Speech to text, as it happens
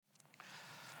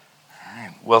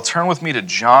Well, turn with me to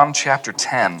John chapter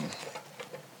 10. We're going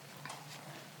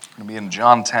to be in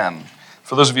John 10.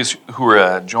 For those of you who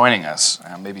are joining us,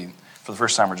 maybe for the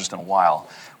first time or just in a while,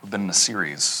 we've been in a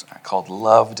series called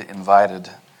Loved, Invited,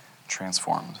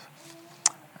 Transformed.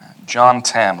 John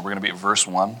 10, we're going to be at verse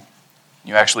 1.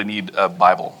 You actually need a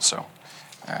Bible, so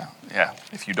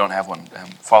if you don't have one,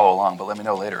 follow along, but let me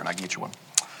know later and I can get you one.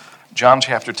 John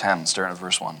chapter 10, starting at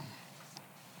verse 1.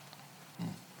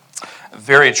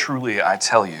 Very truly I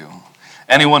tell you,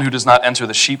 anyone who does not enter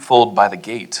the sheepfold by the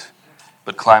gate,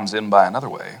 but climbs in by another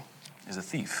way, is a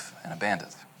thief and a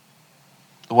bandit.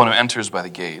 The one who enters by the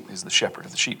gate is the shepherd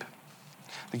of the sheep.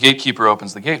 The gatekeeper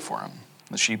opens the gate for him.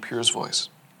 The sheep hear his voice.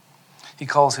 He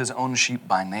calls his own sheep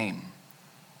by name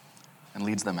and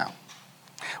leads them out.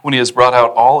 When he has brought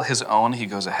out all his own, he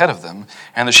goes ahead of them,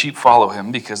 and the sheep follow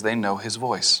him because they know his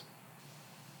voice.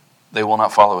 They will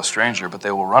not follow a stranger, but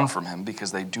they will run from him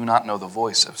because they do not know the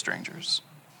voice of strangers.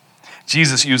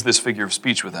 Jesus used this figure of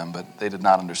speech with them, but they did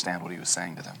not understand what he was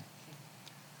saying to them.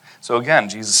 So again,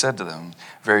 Jesus said to them,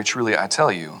 very truly I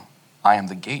tell you, I am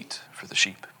the gate for the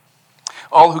sheep.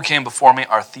 All who came before me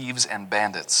are thieves and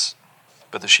bandits,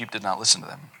 but the sheep did not listen to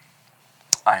them.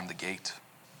 I am the gate.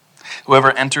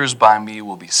 Whoever enters by me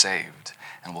will be saved,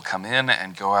 and will come in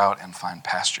and go out and find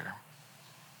pasture.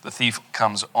 The thief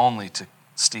comes only to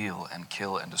steal and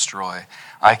kill and destroy.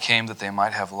 I came that they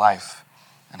might have life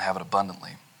and have it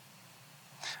abundantly.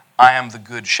 I am the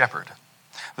good shepherd.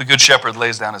 The good shepherd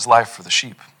lays down his life for the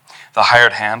sheep. The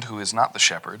hired hand, who is not the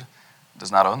shepherd,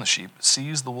 does not own the sheep,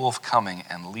 sees the wolf coming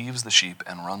and leaves the sheep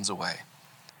and runs away.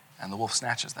 And the wolf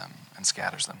snatches them and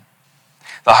scatters them.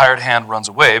 The hired hand runs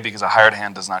away because a hired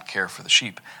hand does not care for the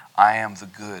sheep. I am the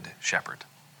good shepherd.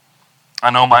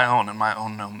 I know my own, and my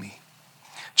own know me.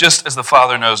 Just as the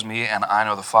Father knows me, and I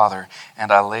know the Father,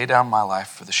 and I lay down my life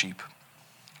for the sheep.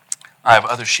 I have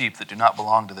other sheep that do not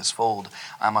belong to this fold.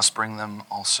 I must bring them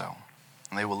also,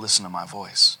 and they will listen to my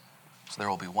voice. So there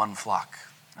will be one flock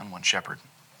and one shepherd.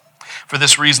 For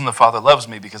this reason the Father loves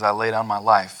me, because I lay down my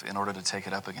life in order to take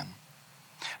it up again.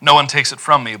 No one takes it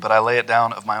from me, but I lay it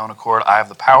down of my own accord. I have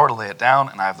the power to lay it down,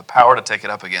 and I have the power to take it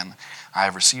up again. I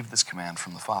have received this command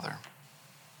from the Father.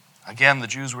 Again, the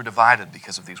Jews were divided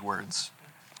because of these words.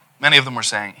 Many of them were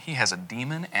saying, he has a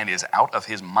demon and is out of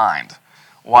his mind.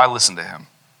 Why listen to him?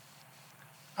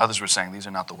 Others were saying, these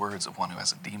are not the words of one who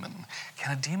has a demon.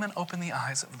 Can a demon open the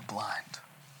eyes of the blind?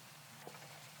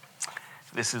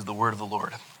 This is the word of the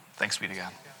Lord. Thanks be to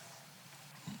God.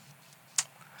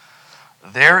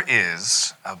 There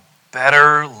is a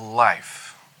better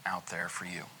life out there for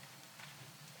you.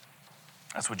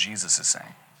 That's what Jesus is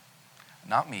saying.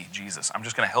 Not me, Jesus. I'm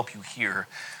just going to help you hear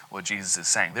what Jesus is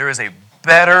saying. There is a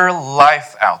better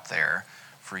life out there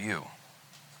for you.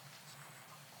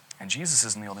 And Jesus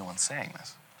isn't the only one saying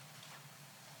this.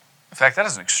 In fact, that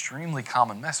is an extremely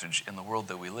common message in the world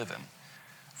that we live in.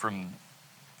 From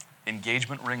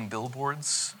engagement ring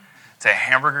billboards, to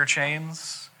hamburger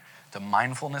chains, to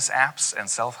mindfulness apps and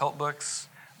self-help books,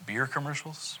 beer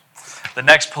commercials. The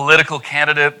next political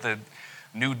candidate, the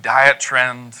new diet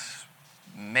trend,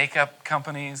 makeup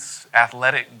companies,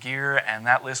 athletic gear, and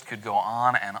that list could go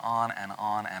on and on and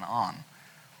on and on.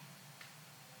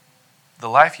 The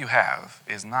life you have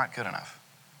is not good enough.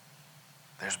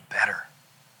 There's better.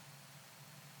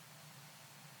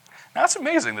 Now, it's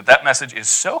amazing that that message is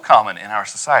so common in our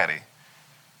society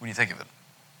when you think of it.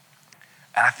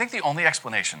 And I think the only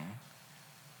explanation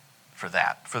for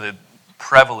that, for the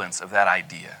prevalence of that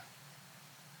idea,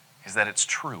 is that it's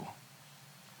true.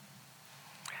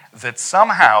 That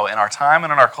somehow in our time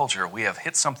and in our culture, we have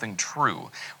hit something true.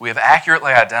 We have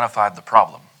accurately identified the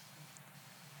problem.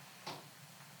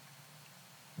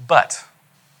 But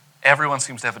everyone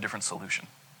seems to have a different solution.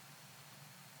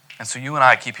 And so you and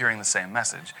I keep hearing the same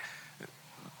message.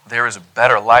 There is a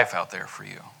better life out there for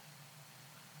you.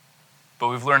 But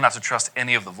we've learned not to trust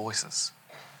any of the voices,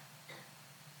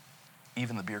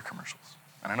 even the beer commercials.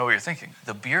 And I know what you're thinking.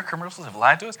 The beer commercials have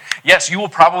lied to us? Yes, you will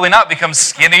probably not become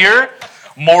skinnier,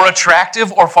 more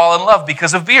attractive, or fall in love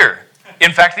because of beer.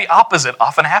 In fact, the opposite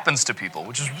often happens to people,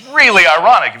 which is really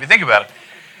ironic if you think about it.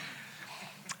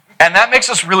 And that makes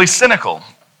us really cynical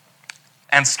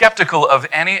and skeptical of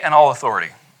any and all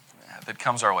authority that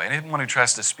comes our way. Anyone who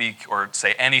tries to speak or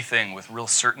say anything with real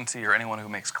certainty, or anyone who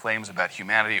makes claims about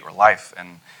humanity or life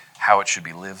and how it should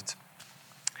be lived.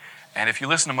 And if you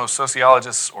listen to most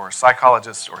sociologists or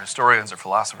psychologists or historians or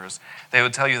philosophers, they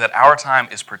would tell you that our time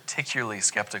is particularly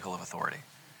skeptical of authority.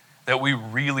 That we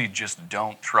really just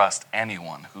don't trust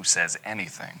anyone who says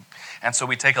anything. And so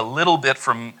we take a little bit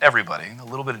from everybody, a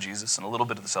little bit of Jesus and a little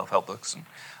bit of the self-help books and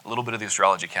a little bit of the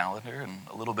astrology calendar and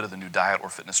a little bit of the new diet or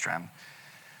fitness trend,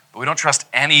 But we don't trust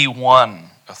any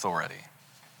one authority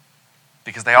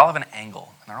because they all have an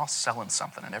angle and they're all selling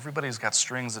something and everybody's got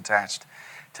strings attached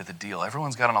to the deal.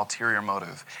 Everyone's got an ulterior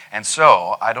motive. And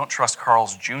so I don't trust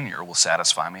Carl's Jr. will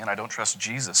satisfy me and I don't trust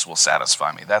Jesus will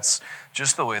satisfy me. That's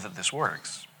just the way that this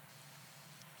works.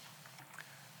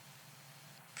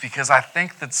 Because I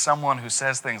think that someone who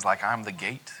says things like, I'm the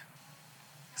gate,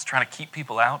 is trying to keep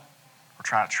people out or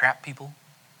trying to trap people,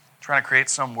 trying to create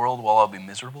some world while I'll be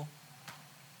miserable.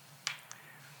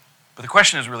 But the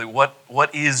question is really, what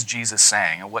is Jesus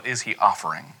saying and what is he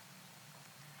offering?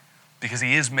 Because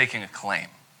he is making a claim.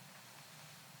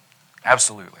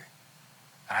 Absolutely.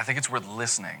 And I think it's worth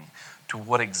listening to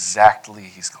what exactly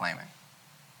he's claiming.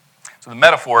 So the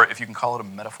metaphor, if you can call it a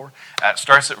metaphor,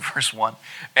 starts at verse 1.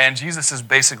 And Jesus says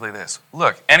basically this.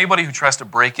 Look, anybody who tries to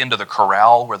break into the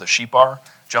corral where the sheep are,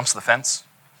 jumps the fence,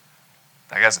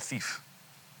 that guy's a thief.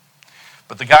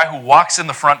 But the guy who walks in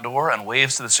the front door and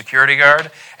waves to the security guard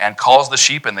and calls the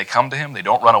sheep and they come to him, they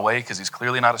don't run away because he's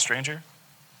clearly not a stranger,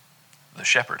 the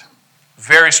shepherd.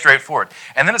 Very straightforward.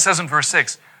 And then it says in verse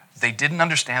 6, they didn't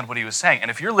understand what he was saying. And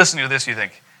if you're listening to this, you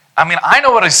think, I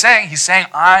know what he's saying. He's saying,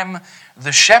 I'm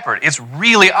the shepherd. It's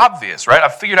really obvious, right?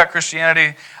 I've figured out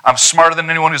Christianity. I'm smarter than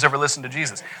anyone who's ever listened to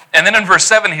Jesus. And then in verse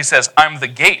 7, he says, I'm the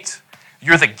gate.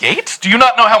 You're the gate? Do you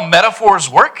not know how metaphors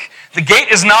work? The gate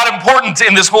is not important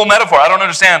in this whole metaphor. I don't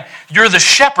understand. You're the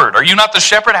shepherd. Are you not the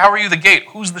shepherd? How are you the gate?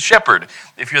 Who's the shepherd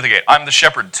if you're the gate? I'm the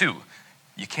shepherd too.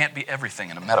 You can't be everything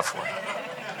in a metaphor.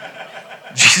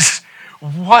 Jesus,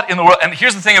 what in the world? And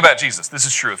here's the thing about Jesus. This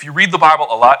is true. If you read the Bible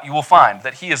a lot, you will find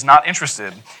that he is not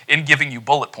interested in giving you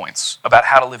bullet points about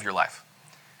how to live your life.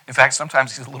 In fact,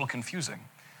 sometimes he's a little confusing,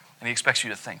 and he expects you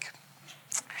to think.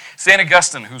 St.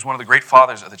 Augustine, who's one of the great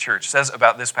fathers of the church, says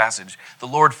about this passage, the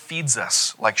Lord feeds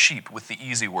us like sheep with the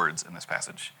easy words in this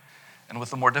passage. And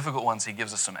with the more difficult ones, he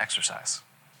gives us some exercise.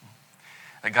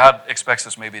 That God expects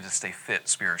us maybe to stay fit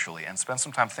spiritually and spend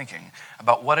some time thinking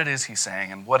about what it is he's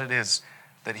saying and what it is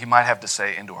that he might have to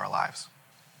say into our lives.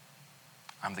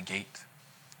 I'm the gate,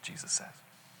 Jesus says.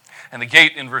 And the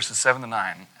gate in verses 7 to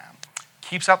 9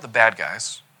 keeps out the bad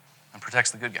guys and protects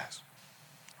the good guys.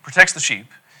 Protects the sheep,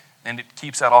 and it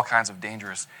keeps out all kinds of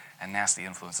dangerous and nasty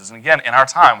influences. And again, in our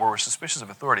time where we're suspicious of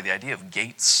authority, the idea of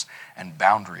gates and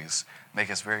boundaries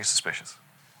make us very suspicious.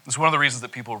 It's one of the reasons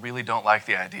that people really don't like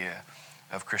the idea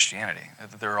of Christianity.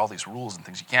 That there are all these rules and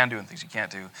things you can do and things you can't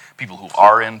do. People who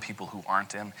are in, people who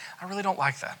aren't in. I really don't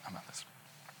like that about this.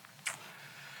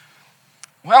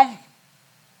 Well,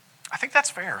 I think that's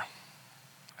fair.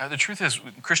 The truth is,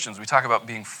 Christians, we talk about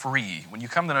being free. When you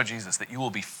come to know Jesus, that you will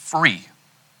be free.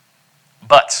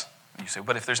 But, you say,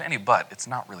 but if there's any but, it's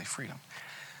not really freedom.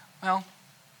 Well,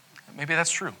 maybe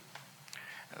that's true.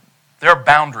 There are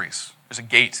boundaries. There's a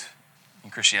gate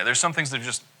in Christianity. There's some things that are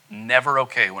just never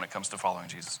okay when it comes to following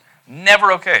Jesus.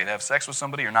 Never okay to have sex with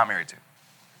somebody you're not married to.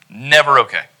 Never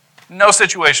okay. No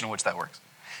situation in which that works.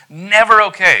 Never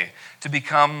okay to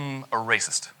become a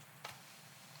racist.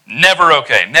 Never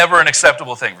okay. Never an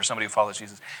acceptable thing for somebody who follows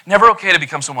Jesus. Never okay to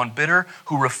become someone bitter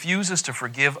who refuses to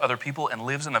forgive other people and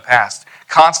lives in the past,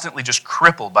 constantly just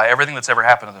crippled by everything that's ever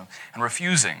happened to them and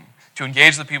refusing to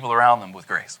engage the people around them with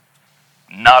grace.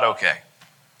 Not okay.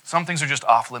 Some things are just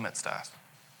off limits to us.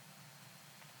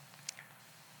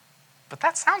 But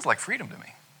that sounds like freedom to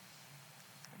me.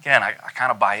 Again, I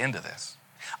kind of buy into this.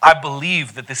 I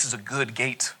believe that this is a good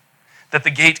gate, that the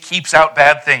gate keeps out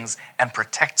bad things and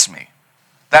protects me.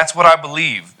 That's what I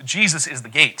believe. Jesus is the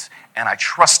gate, and I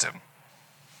trust him.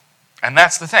 And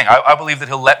that's the thing. I believe that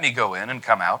he'll let me go in and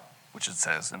come out, which it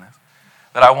says in this,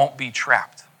 that I won't be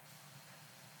trapped.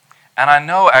 And I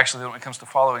know, actually, that when it comes to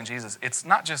following Jesus, it's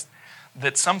not just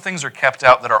that some things are kept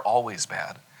out that are always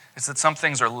bad. It's that some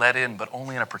things are let in, but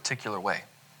only in a particular way.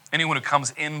 Anyone who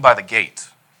comes in by the gate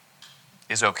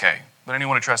is okay. But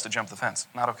anyone who tries to jump the fence,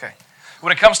 not okay.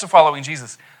 When it comes to following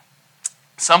Jesus,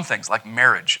 some things, like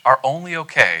marriage, are only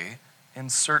okay in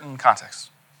certain contexts.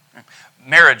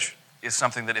 Marriage is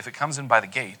something that if it comes in by the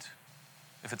gate,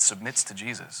 if it submits to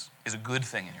Jesus, is a good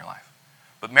thing in your life.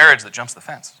 But marriage that jumps the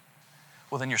fence,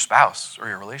 well, then your spouse or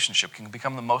your relationship can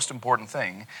become the most important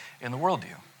thing in the world to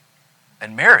you.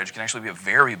 And marriage can actually be a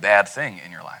very bad thing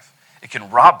in your life. It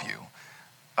can rob you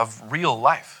of real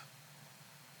life.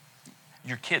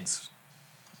 Your kids,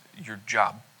 your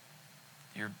job,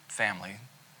 your family,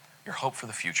 your hope for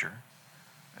the future,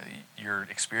 your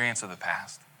experience of the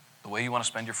past, the way you want to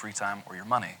spend your free time or your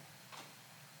money.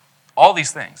 All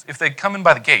these things, if they come in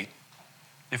by the gate,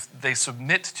 if they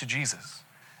submit to Jesus,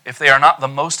 if they are not the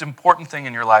most important thing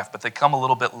in your life, but they come a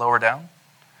little bit lower down,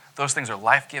 those things are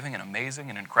life-giving and amazing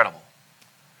and incredible.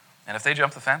 And if they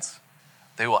jump the fence,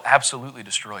 they will absolutely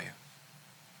destroy you.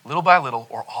 Little by little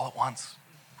or all at once.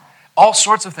 All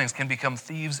sorts of things can become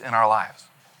thieves in our lives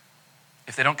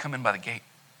if they don't come in by the gate.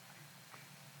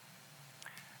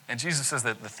 And Jesus says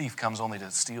that the thief comes only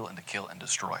to steal and to kill and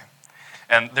destroy.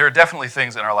 And there are definitely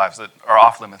things in our lives that are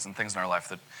off limits and things in our life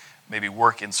that maybe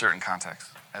work in certain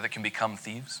contexts that can become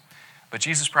thieves. But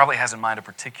Jesus probably has in mind a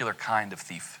particular kind of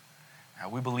thief.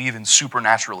 We believe in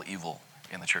supernatural evil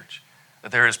in the church,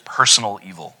 that there is personal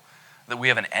evil, that we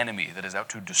have an enemy that is out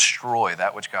to destroy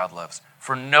that which God loves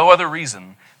for no other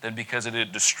reason than because it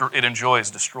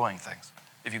enjoys destroying things,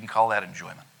 if you can call that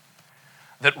enjoyment.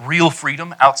 That real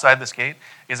freedom outside this gate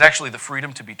is actually the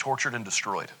freedom to be tortured and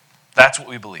destroyed. That's what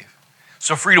we believe.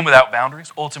 So freedom without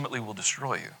boundaries ultimately will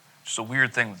destroy you. It's a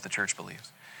weird thing that the church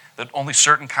believes, that only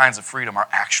certain kinds of freedom are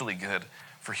actually good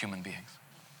for human beings.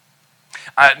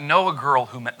 I know a girl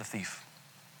who met the thief.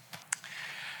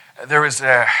 There was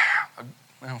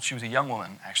she was a young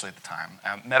woman actually at the time,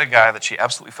 met a guy that she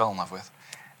absolutely fell in love with.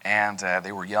 And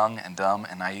they were young and dumb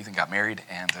and naive and got married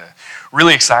and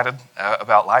really excited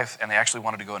about life. And they actually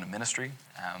wanted to go into ministry.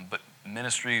 But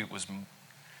ministry was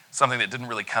something that didn't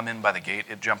really come in by the gate.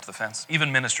 It jumped the fence.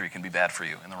 Even ministry can be bad for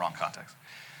you in the wrong context.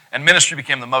 And ministry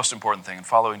became the most important thing. And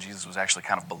following Jesus was actually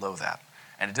kind of below that.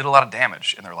 And it did a lot of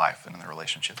damage in their life and in their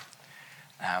relationship.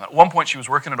 At one point, she was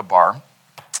working at a bar.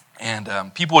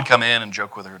 And people would come in and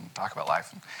joke with her and talk about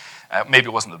life. And, maybe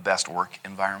it wasn't the best work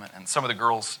environment. And some of the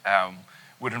girls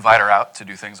would invite her out to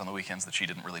do things on the weekends that she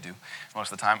didn't really do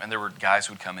most of the time. And there were guys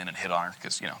who would come in and hit on her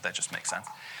because, that just makes sense.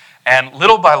 And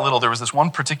little by little, there was this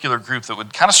one particular group that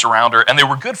would kind of surround her. And they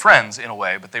were good friends in a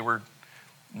way, but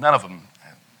none of them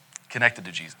connected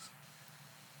to Jesus.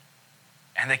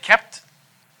 And they kept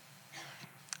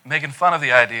making fun of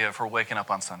the idea of her waking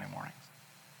up on Sunday mornings.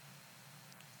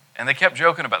 And they kept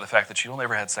joking about the fact that she'd only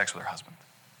ever had sex with her husband.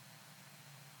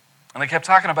 And they kept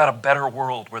talking about a better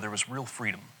world where there was real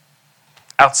freedom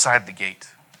outside the gate,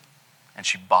 and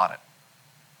she bought it.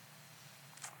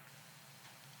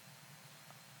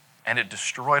 And it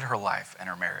destroyed her life and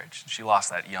her marriage. She lost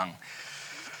that young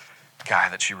guy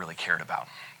that she really cared about.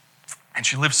 And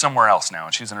she lives somewhere else now,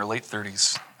 and she's in her late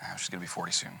 30s. She's going to be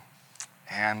 40 soon.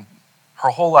 And her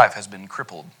whole life has been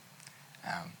crippled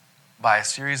by a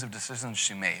series of decisions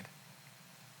she made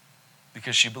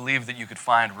because she believed that you could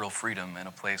find real freedom in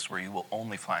a place where you will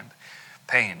only find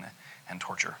pain and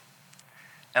torture.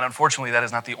 And unfortunately, that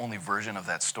is not the only version of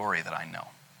that story that I know.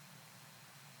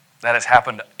 That has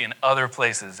happened in other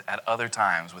places at other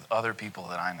times with other people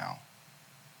that I know.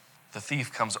 The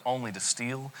thief comes only to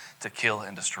steal, to kill,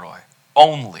 and destroy.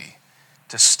 Only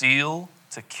to steal,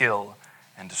 to kill,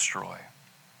 and destroy.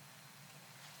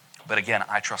 But again,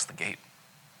 I trust the gate.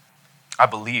 I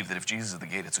believe that if Jesus is the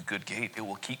gate, it's a good gate. It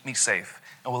will keep me safe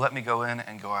and will let me go in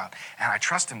and go out. And I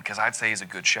trust him because I'd say he's a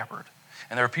good shepherd.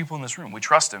 And there are people in this room, we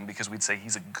trust him because we'd say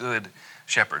he's a good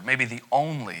shepherd, maybe the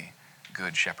only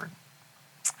good shepherd.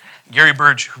 Gary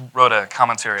Burge, who wrote a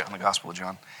commentary on the Gospel of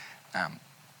John,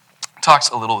 talks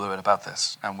a little bit about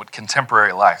this and what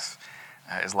contemporary life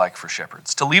is like for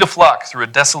shepherds. To lead a flock through a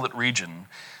desolate region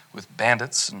with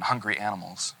bandits and hungry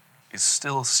animals is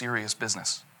still serious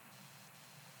business.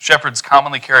 Shepherds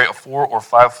commonly carry a 4 or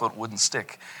 5 foot wooden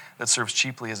stick that serves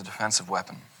chiefly as a defensive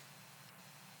weapon.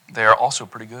 They are also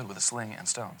pretty good with a sling and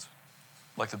stones,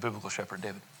 like the biblical shepherd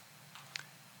David.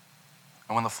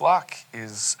 And when the flock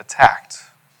is attacked,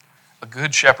 a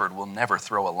good shepherd will never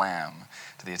throw a lamb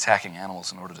to the attacking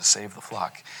animals in order to save the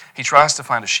flock. He tries to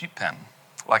find a sheep pen,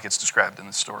 like it's described in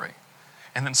this story,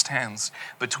 and then stands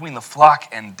between the flock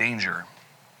and danger.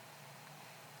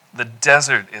 The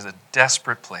desert is a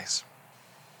desperate place.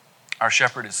 Our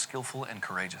shepherd is skillful and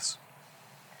courageous.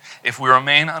 If we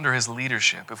remain under his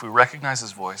leadership, if we recognize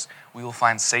his voice, we will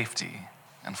find safety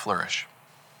and flourish.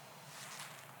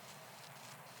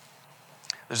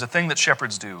 There's a thing that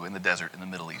shepherds do in the desert in the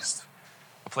Middle East,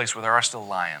 a place where there are still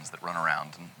lions that run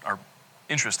around and are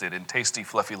interested in tasty,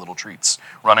 fluffy little treats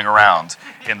running around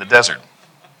in the desert.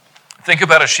 Think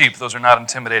about a sheep. Those are not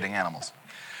intimidating animals.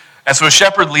 And so a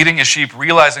shepherd leading his sheep,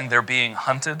 realizing they're being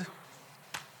hunted,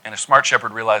 and a smart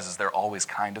shepherd realizes they're always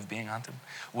kind of being hunted,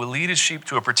 will lead his sheep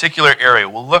to a particular area,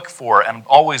 will look for and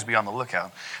always be on the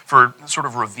lookout for sort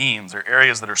of ravines or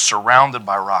areas that are surrounded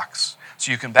by rocks.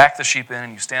 So you can back the sheep in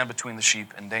and you stand between the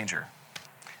sheep and danger.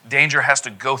 Danger has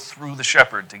to go through the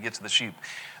shepherd to get to the sheep.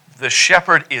 The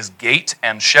shepherd is gate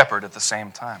and shepherd at the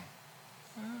same time.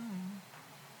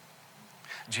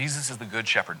 Jesus is the good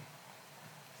shepherd.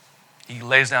 He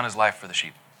lays down his life for the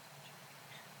sheep.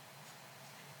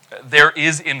 There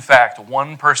is, in fact,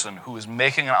 one person who is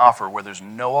making an offer where there's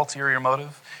no ulterior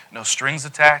motive, no strings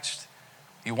attached.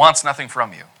 He wants nothing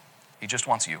from you. He just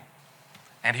wants you.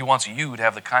 And he wants you to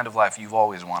have the kind of life you've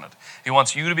always wanted. He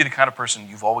wants you to be the kind of person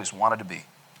you've always wanted to be.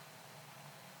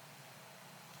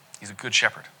 He's a good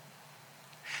shepherd.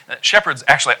 Shepherds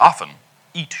actually often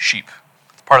eat sheep.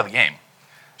 It's part of the game.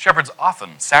 Shepherds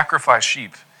often sacrifice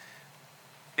sheep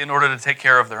in order to take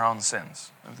care of their own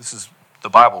sins. This is the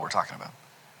Bible we're talking about.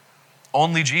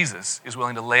 Only Jesus is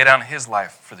willing to lay down his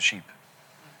life for the sheep.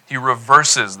 He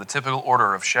reverses the typical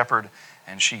order of shepherd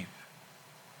and sheep.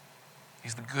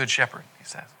 He's the good shepherd, he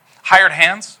says. Hired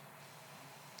hands,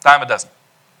 dime a dozen.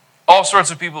 All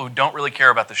sorts of people who don't really care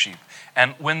about the sheep.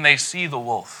 And when they see the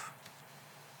wolf,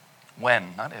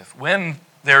 when, not if, when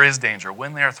there is danger,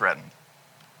 when they are threatened,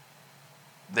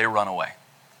 they run away.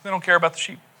 They don't care about the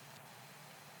sheep.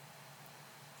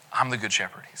 I'm the good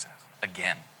shepherd, he says.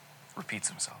 Again, repeats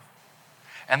himself.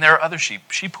 And there are other sheep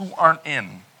who aren't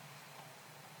in,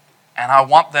 and I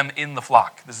want them in the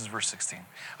flock. This is verse 16.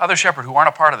 Other shepherd who aren't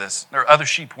a part of this. There are other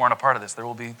sheep who aren't a part of this. There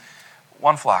will be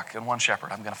one flock and one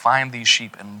shepherd. I'm going to find these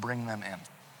sheep and bring them in.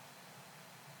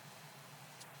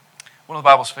 One of the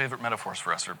Bible's favorite metaphors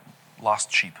for us are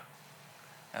lost sheep.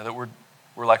 That we're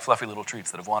like fluffy little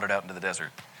treats that have wandered out into the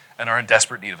desert and are in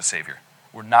desperate need of a Savior.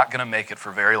 We're not going to make it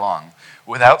for very long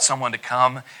without someone to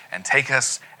come and take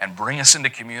us and bring us into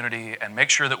community and make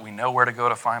sure that we know where to go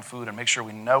to find food and make sure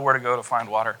we know where to go to find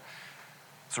water.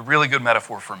 It's a really good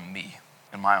metaphor for me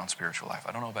in my own spiritual life.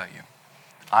 I don't know about you.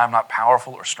 I am not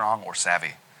powerful or strong or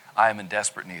savvy. I am in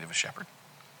desperate need of a shepherd.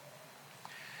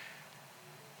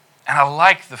 And I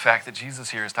like the fact that Jesus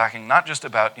here is talking not just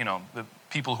about, the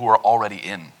people who are already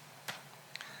in.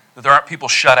 That there aren't people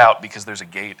shut out because there's a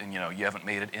gate and, you haven't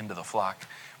made it into the flock.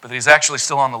 But that he's actually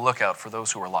still on the lookout for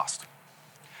those who are lost.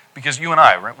 Because you and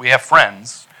I, right, we have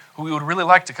friends who we would really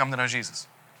like to come to know Jesus.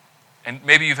 And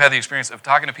maybe you've had the experience of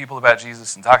talking to people about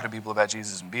Jesus and talking to people about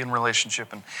Jesus and being in a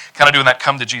relationship and kind of doing that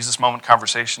come to Jesus moment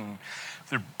conversation.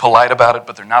 They're polite about it,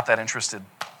 but they're not that interested.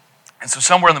 And so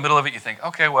somewhere in the middle of it, you think,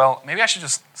 okay, well, maybe I should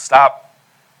just stop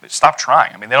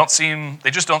trying. I mean, they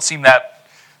just don't seem that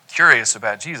curious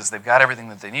about Jesus. They've got everything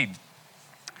that they need.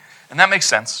 And that makes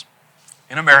sense.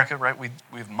 In America, right, we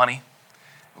have money.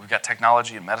 We've got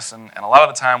technology and medicine. And a lot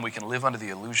of the time, we can live under the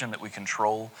illusion that we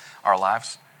control our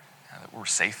lives, that we're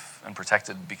safe and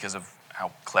protected because of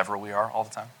how clever we are all the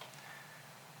time.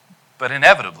 But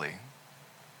inevitably,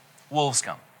 wolves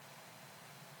come.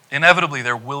 Inevitably,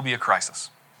 there will be a crisis.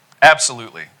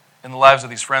 Absolutely. In the lives of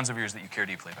these friends of yours that you care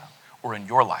deeply about, or in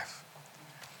your life.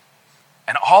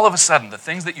 And all of a sudden, the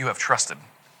things that you have trusted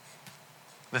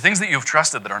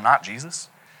that are not Jesus,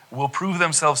 will prove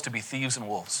themselves to be thieves and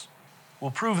wolves,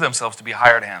 will prove themselves to be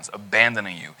hired hands,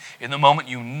 abandoning you. In the moment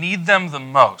you need them the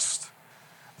most,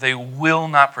 they will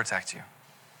not protect you.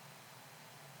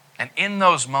 And in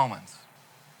those moments,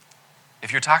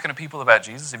 if you're talking to people about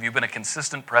Jesus, if you've been a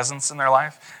consistent presence in their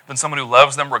life, been someone who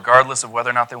loves them regardless of whether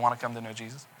or not they want to come to know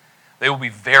Jesus, they will be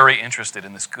very interested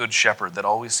in this good shepherd that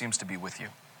always seems to be with you.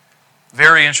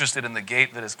 Very interested in the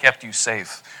gate that has kept you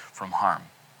safe from harm.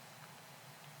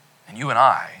 And you and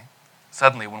I,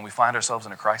 suddenly when we find ourselves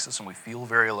in a crisis and we feel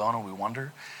very alone and we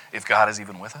wonder if God is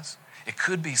even with us, it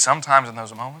could be sometimes in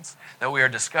those moments that we are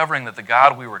discovering that the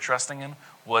God we were trusting in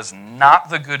was not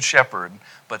the good shepherd,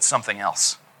 but something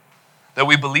else. That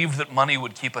we believed that money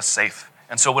would keep us safe.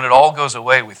 And so when it all goes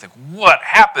away, we think, what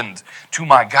happened to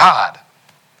my God?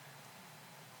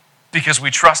 Because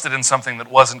we trusted in something that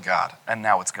wasn't God, and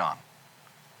now it's gone.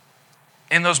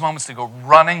 In those moments, to go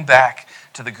running back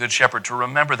to the good shepherd, to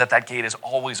remember that that gate is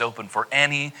always open for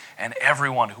any and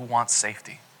everyone who wants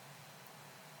safety.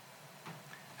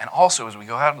 And also, as we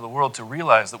go out into the world, to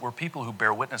realize that we're people who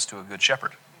bear witness to a good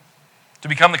shepherd. To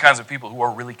become the kinds of people who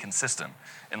are really consistent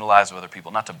in the lives of other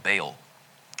people, not to bail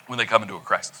when they come into a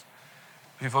crisis.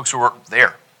 To be folks who are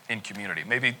there in community.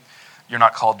 Maybe you're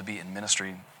not called to be in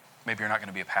ministry. Maybe you're not going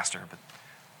to be a pastor. But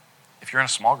if you're in a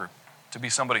small group, to be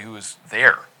somebody who is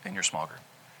there in your small group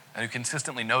and who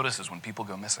consistently notices when people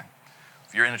go missing.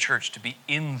 If you're in a church, to be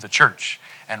in the church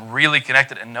and really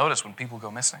connected and notice when people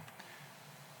go missing.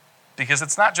 Because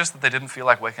it's not just that they didn't feel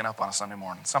like waking up on a Sunday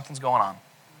morning. Something's going on.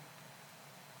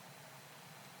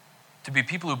 To be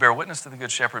people who bear witness to the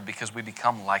Good Shepherd because we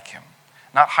become like him.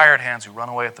 Not hired hands who run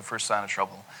away at the first sign of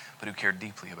trouble, but who care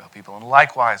deeply about people. And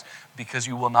likewise, because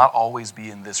you will not always be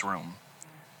in this room.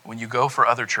 When you go for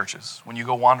other churches, when you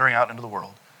go wandering out into the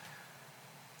world,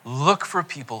 look for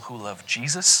people who love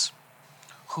Jesus,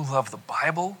 who love the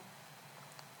Bible,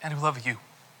 and who love you.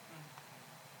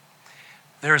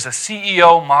 There's a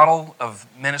CEO model of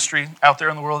ministry out there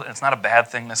in the world, and it's not a bad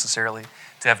thing necessarily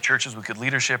to have churches with good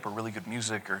leadership or really good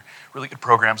music or really good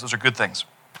programs. Those are good things.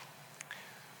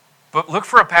 But look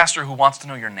for a pastor who wants to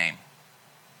know your name.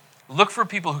 Look for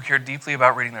people who care deeply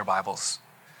about reading their Bibles,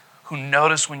 who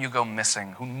notice when you go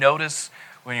missing, who notice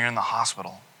when you're in the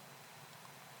hospital.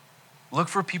 Look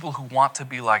for people who want to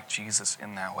be like Jesus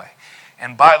in that way.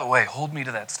 And by the way, hold me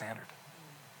to that standard.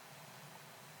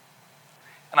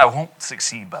 And I won't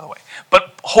succeed, by the way.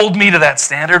 But hold me to that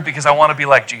standard because I want to be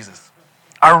like Jesus.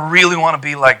 I really want to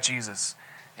be like Jesus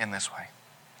in this way.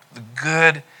 The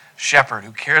good shepherd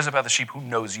who cares about the sheep, who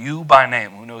knows you by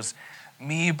name, who knows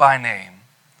me by name,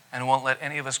 and won't let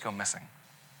any of us go missing.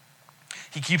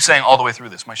 He keeps saying all the way through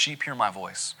this, my sheep hear my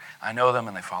voice. I know them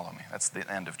and they follow me. That's the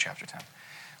end of chapter 10.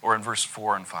 Or in verse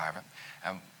 4 and 5.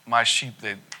 My sheep,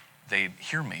 they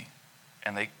hear me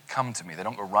and they come to me. They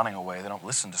don't go running away. They don't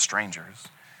listen to strangers.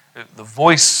 The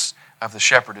voice of the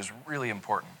shepherd is really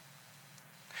important.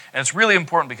 And it's really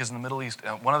important because in the Middle East,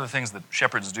 one of the things that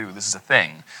shepherds do, this is a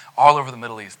thing, all over the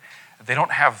Middle East, they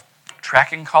don't have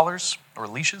tracking collars or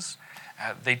leashes.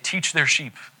 They teach their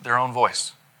sheep their own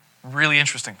voice. Really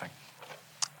interesting thing.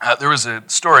 There was a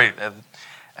story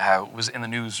that was in the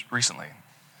news recently.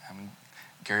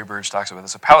 Gary Burge talks about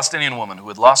this. A Palestinian woman who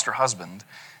had lost her husband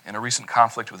in a recent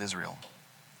conflict with Israel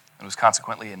and was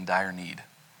consequently in dire need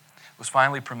was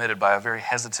finally permitted by a very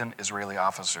hesitant Israeli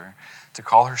officer to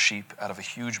call her sheep out of a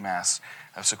huge mass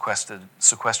of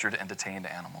sequestered and detained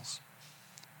animals.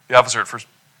 The officer at first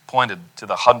pointed to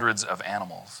the hundreds of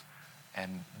animals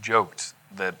and joked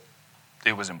that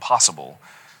it was impossible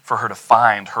for her to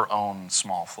find her own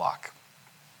small flock.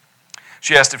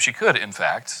 She asked if she could, in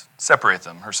fact, separate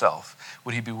them herself.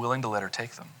 Would he be willing to let her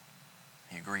take them?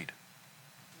 He agreed.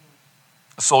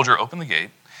 A soldier opened the gate,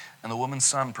 and the woman's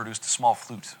son produced a small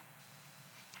flute.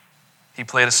 He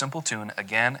played a simple tune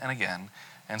again and again,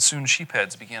 and soon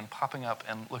sheepheads began popping up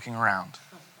and looking around.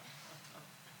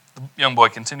 The young boy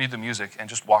continued the music and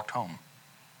just walked home,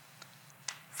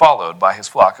 followed by his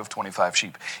flock of 25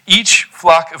 sheep. Each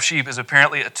flock of sheep is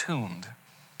apparently attuned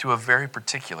to a very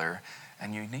particular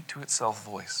and unique to itself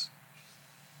voice.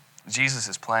 Jesus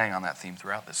is playing on that theme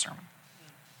throughout this sermon.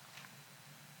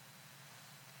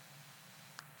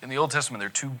 In the Old Testament, there are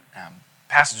two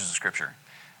passages of Scripture.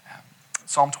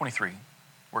 Psalm 23,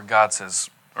 where God says,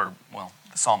 the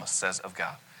psalmist says of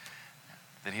God,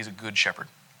 that he's a good shepherd.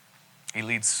 He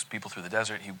leads people through the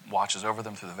desert. He watches over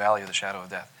them through the valley of the shadow of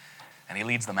death. And he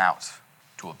leads them out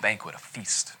to a banquet, a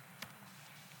feast.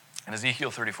 In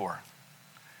Ezekiel 34,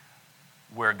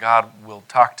 where God will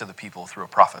talk to the people through a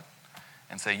prophet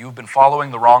and say, you've been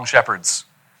following the wrong shepherds.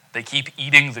 They keep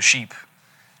eating the sheep.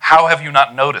 How have you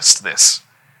not noticed this?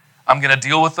 I'm going to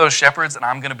deal with those shepherds, and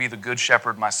I'm going to be the good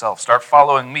shepherd myself. Start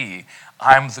following me.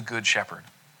 I'm the good shepherd.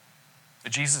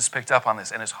 But Jesus picked up on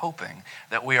this and is hoping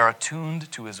that we are attuned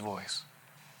to his voice,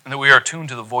 and that we are attuned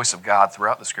to the voice of God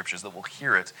throughout the Scriptures, that we'll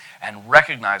hear it and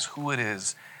recognize who it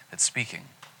is that's speaking.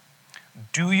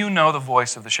 Do you know the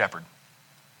voice of the shepherd?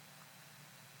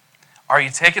 Are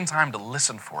you taking time to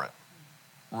listen for it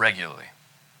regularly?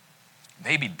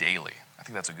 Maybe daily. I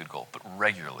think that's a good goal, but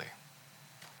regularly.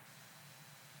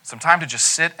 Some time to just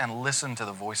sit and listen to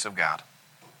the voice of God,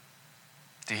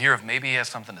 to hear if maybe he has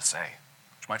something to say,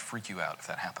 which might freak you out if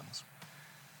that happens.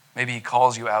 Maybe he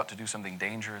calls you out to do something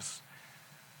dangerous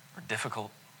or difficult,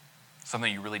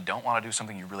 something you really don't want to do,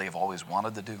 something you really have always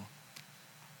wanted to do.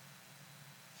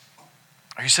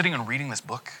 Are you sitting and reading this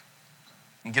book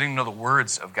and getting to know the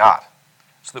words of God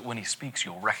so that when he speaks,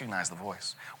 you'll recognize the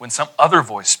voice? When some other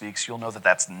voice speaks, you'll know that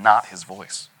that's not his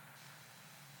voice.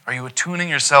 Are you attuning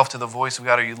yourself to the voice of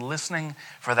God? Are you listening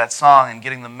for that song and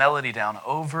getting the melody down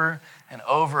over and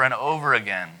over and over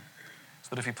again so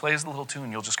that if he plays the little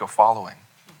tune, you'll just go following?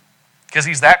 Because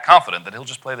he's that confident that he'll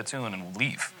just play the tune and we'll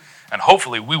leave. And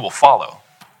hopefully we will follow.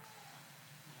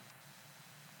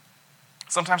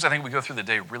 Sometimes I think we go through the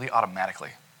day really automatically.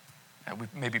 And we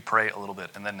maybe pray a little bit,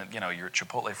 and then you're at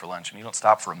Chipotle for lunch and you don't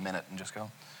stop for a minute and just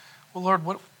go, well, Lord,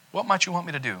 what might you want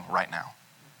me to do right now?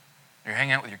 You're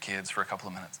hanging out with your kids for a couple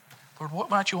of minutes. Lord, what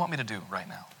might you want me to do right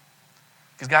now?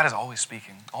 Because God is always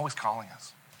speaking, always calling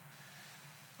us.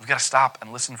 We've got to stop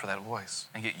and listen for that voice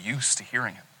and get used to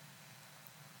hearing it.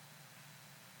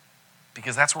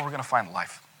 Because that's where we're going to find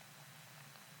life.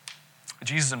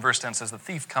 Jesus in verse 10 says, the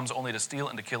thief comes only to steal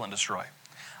and to kill and destroy.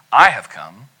 I have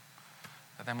come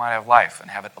that they might have life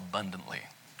and have it abundantly,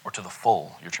 or to the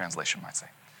full, your translation might say.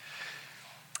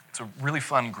 It's a really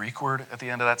fun Greek word at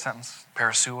the end of that sentence,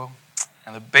 parasuo.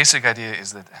 And the basic idea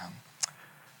is that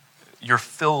you're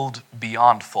filled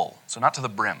beyond full. So not to the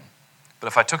brim. But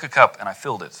if I took a cup and I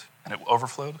filled it and it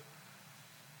overflowed,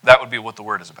 that would be what the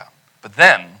word is about. But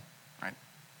then, right,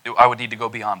 I would need to go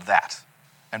beyond that,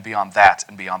 and beyond that,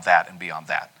 and beyond that, and beyond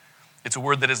that. It's a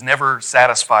word that is never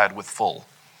satisfied with full.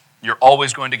 You're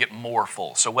always going to get more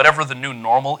full. So whatever the new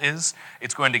normal is,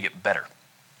 it's going to get better.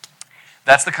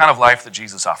 That's the kind of life that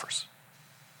Jesus offers.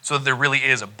 So there really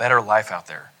is a better life out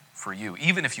there for you.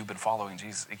 Even if you've been following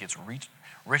Jesus, it gets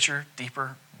richer,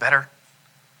 deeper, better.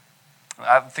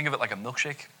 I think of it like a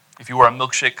milkshake. If you are a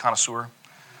milkshake connoisseur,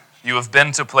 you have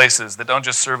been to places that don't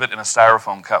just serve it in a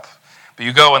styrofoam cup, but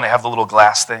you go and they have the little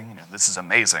glass thing. You know, this is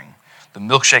amazing. The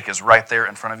milkshake is right there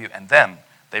in front of you, and then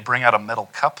they bring out a metal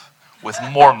cup with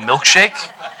more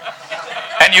milkshake,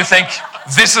 and you think,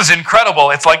 this is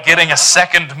incredible. It's like getting a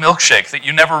second milkshake that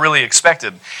you never really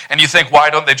expected. And you think,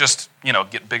 why don't they just,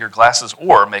 get bigger glasses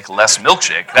or make less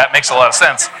milkshake? That makes a lot of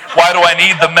sense. Why do I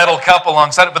need the metal cup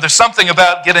alongside it? But there's something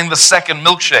about getting the second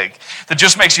milkshake that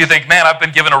just makes you think, man, I've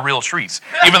been given a real treat.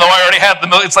 Even though I already had the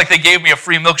milk, it's like they gave me a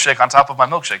free milkshake on top of my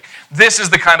milkshake. This is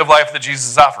the kind of life that Jesus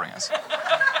is offering us.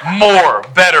 More,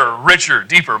 better, richer,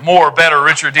 deeper. More, better,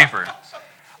 richer, deeper.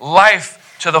 Life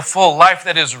to the full, life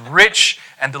that is rich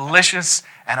and delicious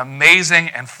and amazing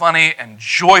and funny and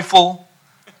joyful.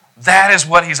 That is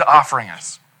what he's offering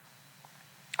us.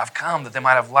 I've come that they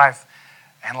might have life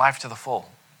and life to the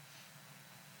full.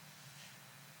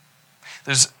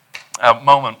 There's a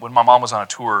moment when my mom was on a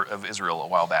tour of Israel a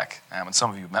while back, and some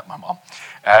of you met my mom.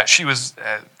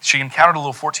 She encountered a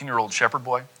little 14-year-old shepherd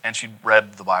boy, and she'd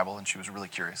read the Bible, and she was really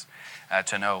curious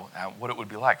to know what it would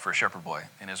be like for a shepherd boy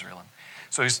in Israel.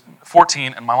 So he's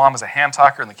 14, and my mom is a hand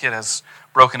talker, and the kid has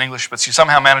broken English, but she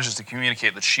somehow manages to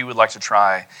communicate that she would like to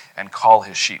try and call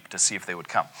his sheep to see if they would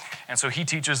come. And so he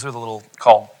teaches her the little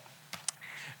call,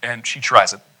 and she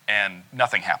tries it, and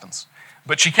nothing happens.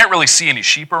 But she can't really see any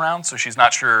sheep around, so she's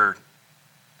not sure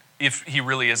if he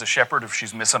really is a shepherd, if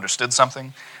she's misunderstood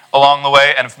something along the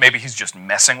way, and if maybe he's just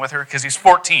messing with her, because he's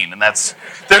 14, and there's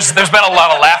been a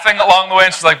lot of laughing along the way,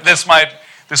 and she's like, this might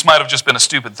have just been a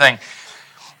stupid thing.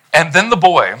 And then the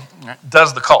boy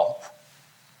does the call,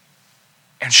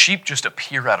 and sheep just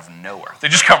appear out of nowhere. They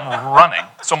just come running.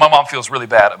 So my mom feels really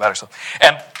bad about herself.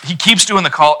 And he keeps doing the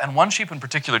call, and one sheep in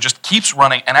particular just keeps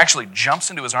running and actually jumps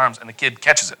into his arms, and the kid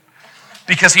catches it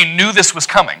because he knew this was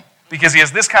coming, because he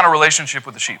has this kind of relationship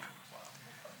with the sheep.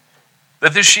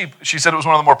 That this sheep, she said it was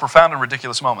one of the more profound and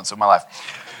ridiculous moments of my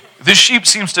life. This sheep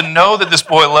seems to know that this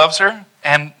boy loves her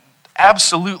and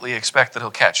absolutely expect that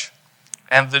he'll catch.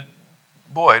 And the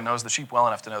boy knows the sheep well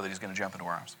enough to know that he's going to jump into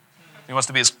her arms. He wants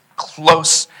to be as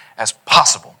close as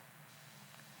possible.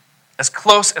 As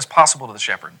close as possible to the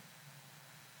shepherd.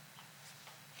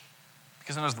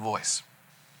 Because it knows the voice.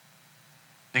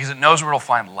 Because it knows where it'll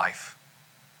find life.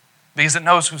 Because it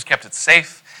knows who's kept it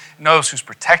safe. It knows who's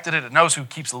protected it. It knows who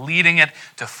keeps leading it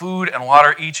to food and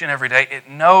water each and every day. It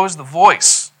knows the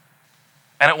voice.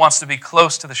 And it wants to be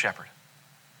close to the shepherd.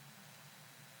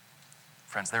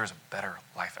 Friends, there is a better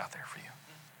life out there for you.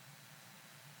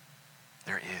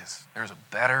 There is. There is a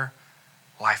better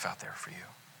life out there for you.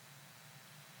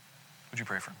 Would you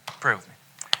pray for him? Pray with me.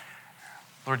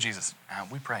 Lord Jesus,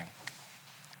 we pray.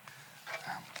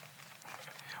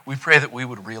 We pray that we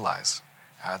would realize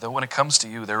that when it comes to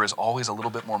you, there is always a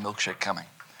little bit more milkshake coming.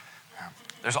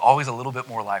 There's always a little bit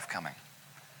more life coming.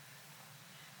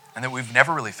 And that we've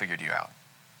never really figured you out.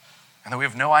 And that we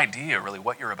have no idea really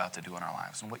what you're about to do in our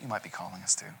lives and what you might be calling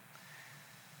us to.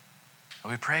 But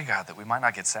we pray, God, that we might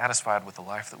not get satisfied with the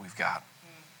life that we've got,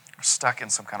 or stuck in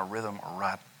some kind of rhythm or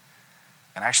rut,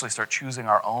 and actually start choosing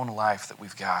our own life that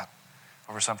we've got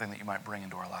over something that you might bring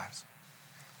into our lives.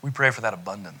 We pray for that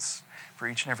abundance for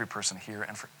each and every person here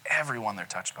and for everyone they're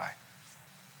touched by.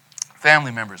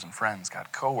 Family members and friends, God,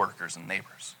 co-workers and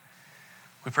neighbors.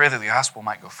 We pray that the gospel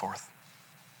might go forth,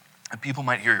 and people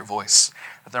might hear your voice,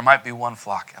 that there might be one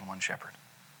flock and one shepherd.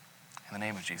 In the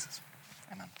name of Jesus,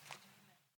 amen.